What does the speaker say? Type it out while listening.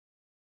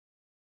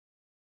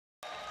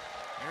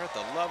Here at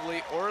the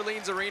lovely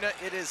Orleans Arena,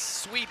 it is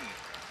Sweden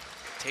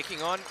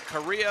taking on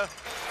Korea.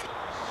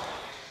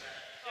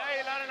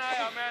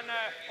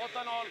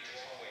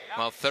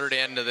 Well, third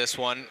end of this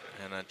one,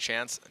 and a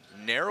chance,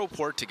 narrow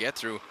port to get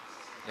through.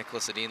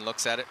 Nicholas Edin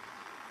looks at it.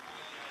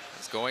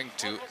 He's going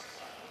to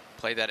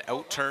play that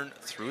out turn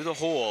through the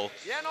hole.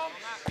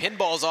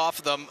 Pinballs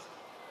off them,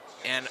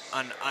 and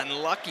an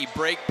unlucky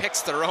break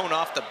picks their own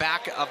off the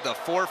back of the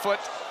forefoot,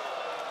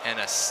 and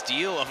a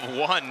steal of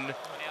one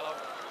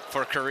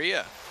for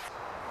Korea.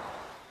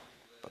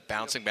 But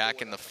bouncing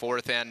back in the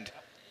fourth end,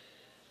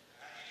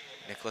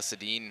 Nicholas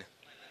Edin,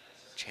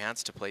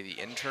 chance to play the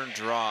in-turn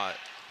draw.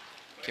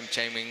 Kim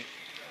Chang-min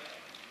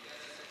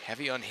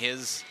heavy on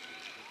his.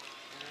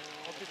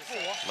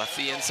 Left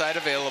the inside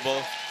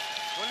available.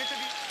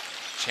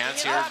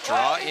 Chance here,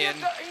 draw in.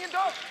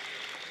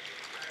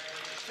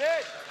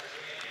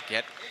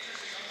 Get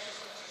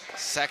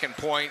second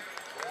point.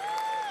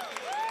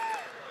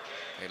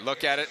 They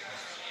look at it.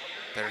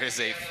 There is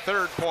a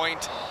third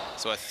point,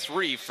 so a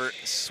 3 for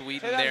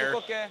Sweden there.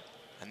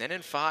 And then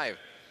in 5,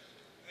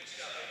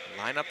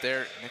 line up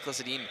there,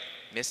 Nicholas Edin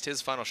missed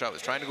his final shot,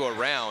 was trying to go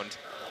around.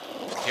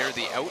 Here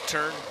the out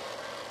turn,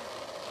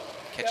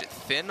 catch it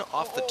thin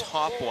off the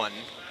top one.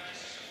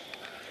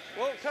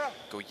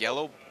 Go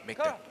yellow, make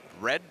the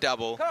red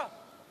double,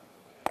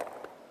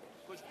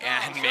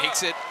 and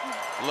makes it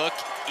look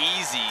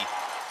easy.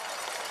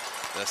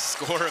 The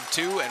score of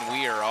 2, and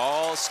we are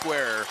all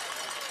square.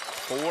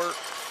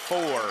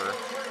 4-4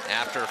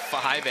 after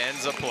 5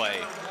 ends of play.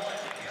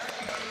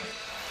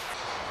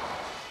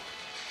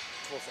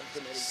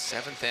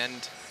 Seventh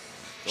end,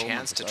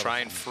 chance to try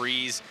and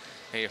freeze.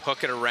 They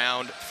hook it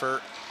around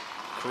for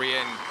Korea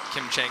and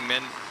Kim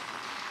Chang-min.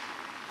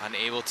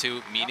 Unable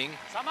to, meeting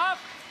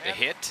the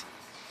hit.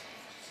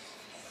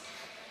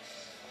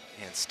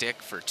 And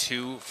stick for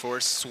 2 for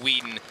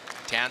Sweden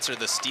to answer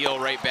the steal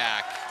right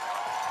back.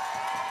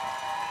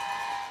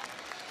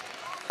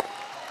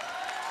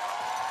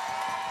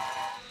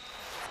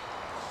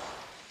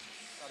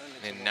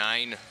 And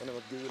 9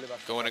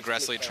 going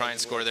aggressively, try and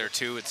score there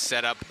too. It's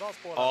set up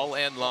all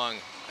end long.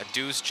 A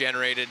deuce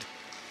generated.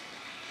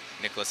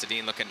 Nicholas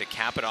Edin looking to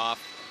cap it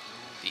off.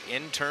 The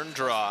in-turn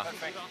draw.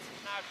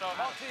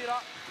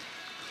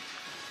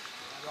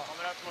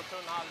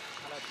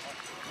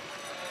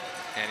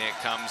 And it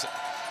comes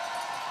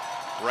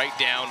right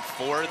down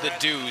for the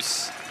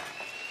deuce.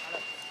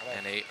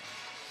 And a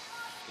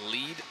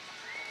lead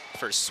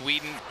for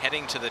Sweden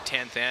heading to the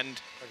 10th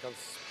end.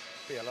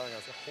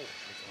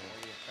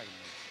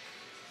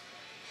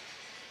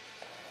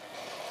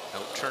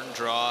 Out-turn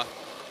draw to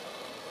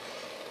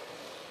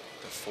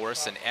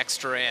force an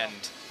extra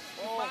end.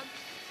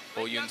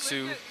 Oh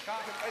Yun-soo.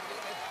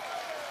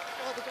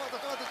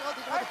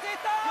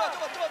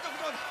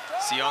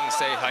 Seong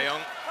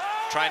Se-hyung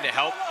trying to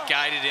help,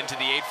 guide it into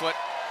the 8-foot.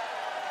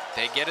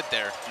 They get it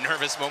there.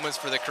 Nervous moments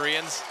for the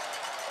Koreans.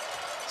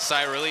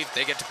 Sigh of relief,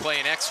 they get to play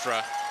an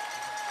extra.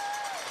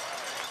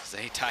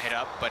 They tie it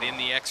up, but in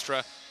the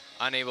extra,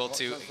 unable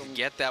to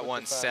get that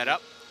one set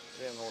up.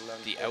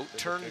 The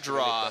out-turn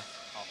draw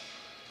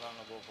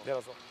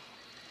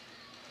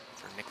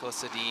for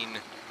Nicholas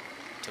Edin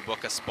to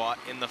book a spot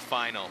in the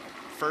final.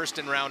 First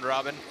in round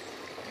robin.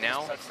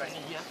 Now,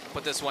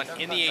 put this one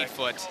in the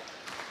 8-foot.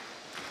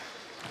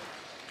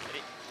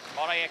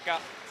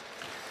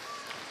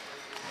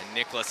 And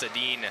Nicholas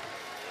Edin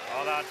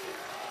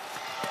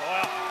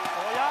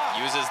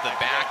uses the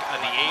back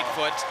of the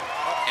 8-foot,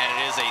 and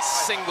it is a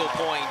single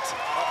point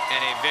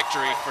and a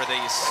victory for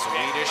the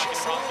Swedish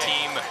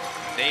team.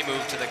 They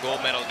move to the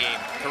gold medal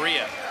game.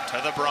 Korea to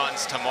the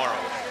bronze tomorrow.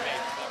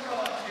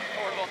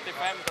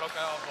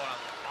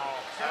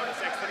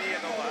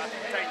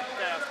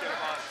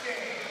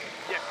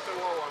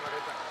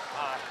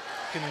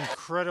 An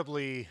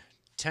incredibly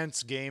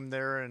tense game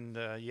there, and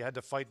you had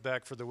to fight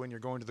back for the win. You're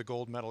going to the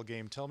gold medal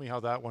game. Tell me how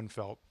that one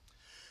felt.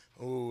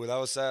 Oh, that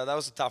was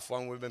a tough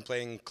one. We've been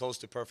playing close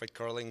to perfect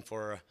curling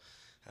for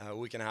a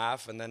week and a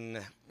half, and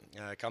then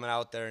coming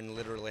out there and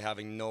literally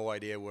having no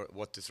idea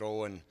what to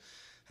throw, and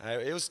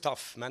it was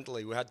tough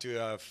mentally. We had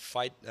to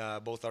fight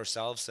both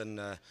ourselves and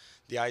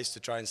the ice to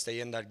try and stay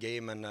in that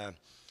game and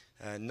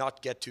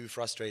not get too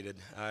frustrated.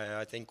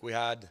 I think we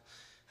had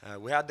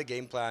the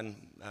game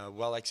plan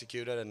well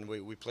executed, and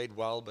we played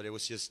well, but it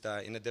was just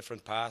in a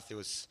different path. It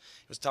was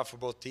tough for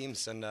both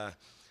teams, and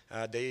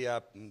they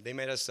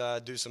made us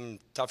do some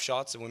tough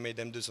shots, and we made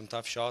them do some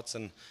tough shots.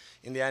 And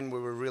in the end, we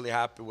were really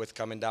happy with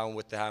coming down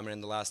with the hammer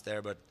in the last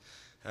there, but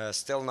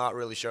still not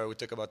really sure. We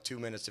took about 2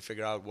 minutes to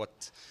figure out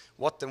what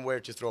and where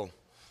to throw.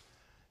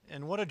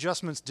 And what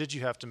adjustments did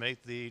you have to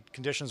make? The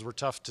conditions were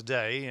tough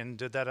today, and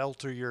did that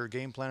alter your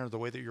game plan or the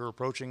way that you're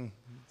approaching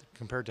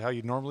compared to how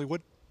you normally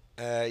would?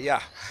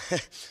 Yeah,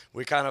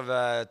 we kind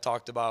of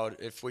talked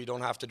about if we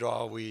don't have to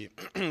draw, we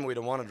we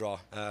don't want to draw.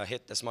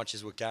 Hit as much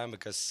as we can,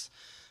 because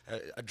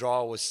a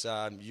draw was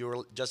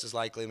you're just as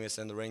likely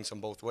missing the rings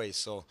on both ways.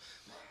 So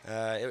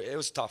it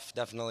was tough,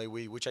 definitely.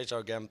 We changed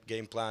our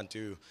game plan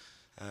to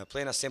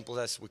playing as simple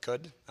as we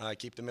could,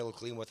 keep the middle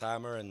clean with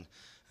Hammer, and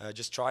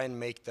just try and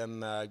make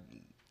them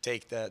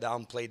take the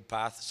unplayed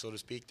path, so to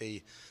speak.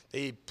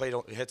 They played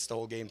hits the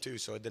whole game too,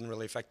 so it didn't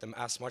really affect them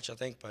as much, I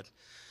think. But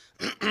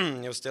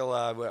it was still,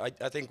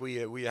 I think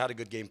we had a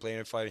good game plan.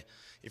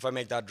 If I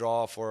make that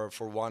draw for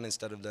one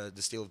instead of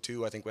the steal of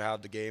two, I think we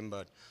have the game.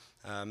 But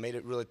made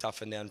it really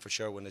tough in the end for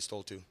sure when they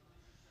stole two.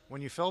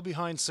 When you fell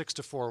behind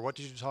 6-4, what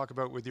did you talk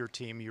about with your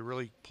team? You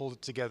really pulled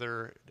it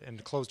together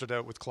and closed it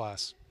out with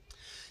class.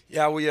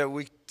 Yeah,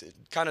 we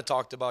kind of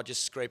talked about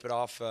just scrape it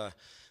off.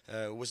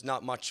 Was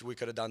not much we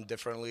could have done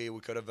differently. We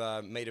could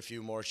have made a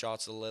few more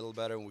shots a little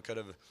better. We could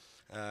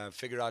have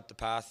figured out the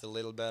path a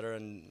little better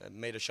and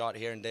made a shot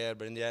here and there.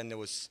 But in the end, it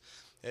was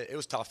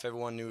tough.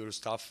 Everyone knew it was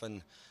tough.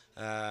 And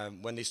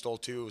when they stole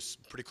two, it was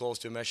pretty close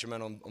to a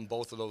measurement on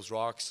both of those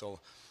rocks. So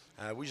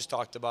we just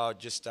talked about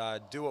just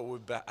do what we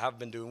have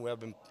been doing. We have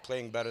been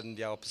playing better than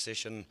the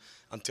opposition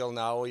until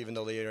now. Even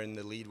though they are in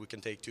the lead, we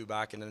can take two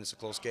back, and then it's a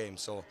close game.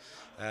 So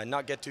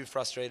not get too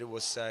frustrated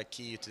was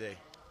key today.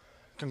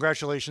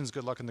 Congratulations.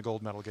 Good luck in the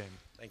gold medal game.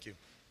 Thank you.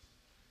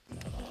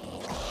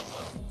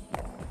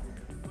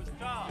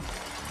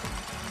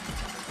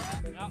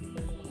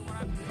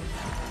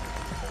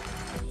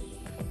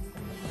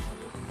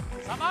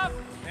 Samma!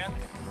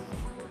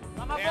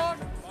 Samma bort!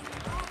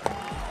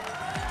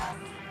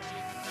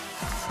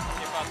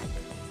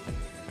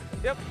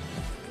 Yep.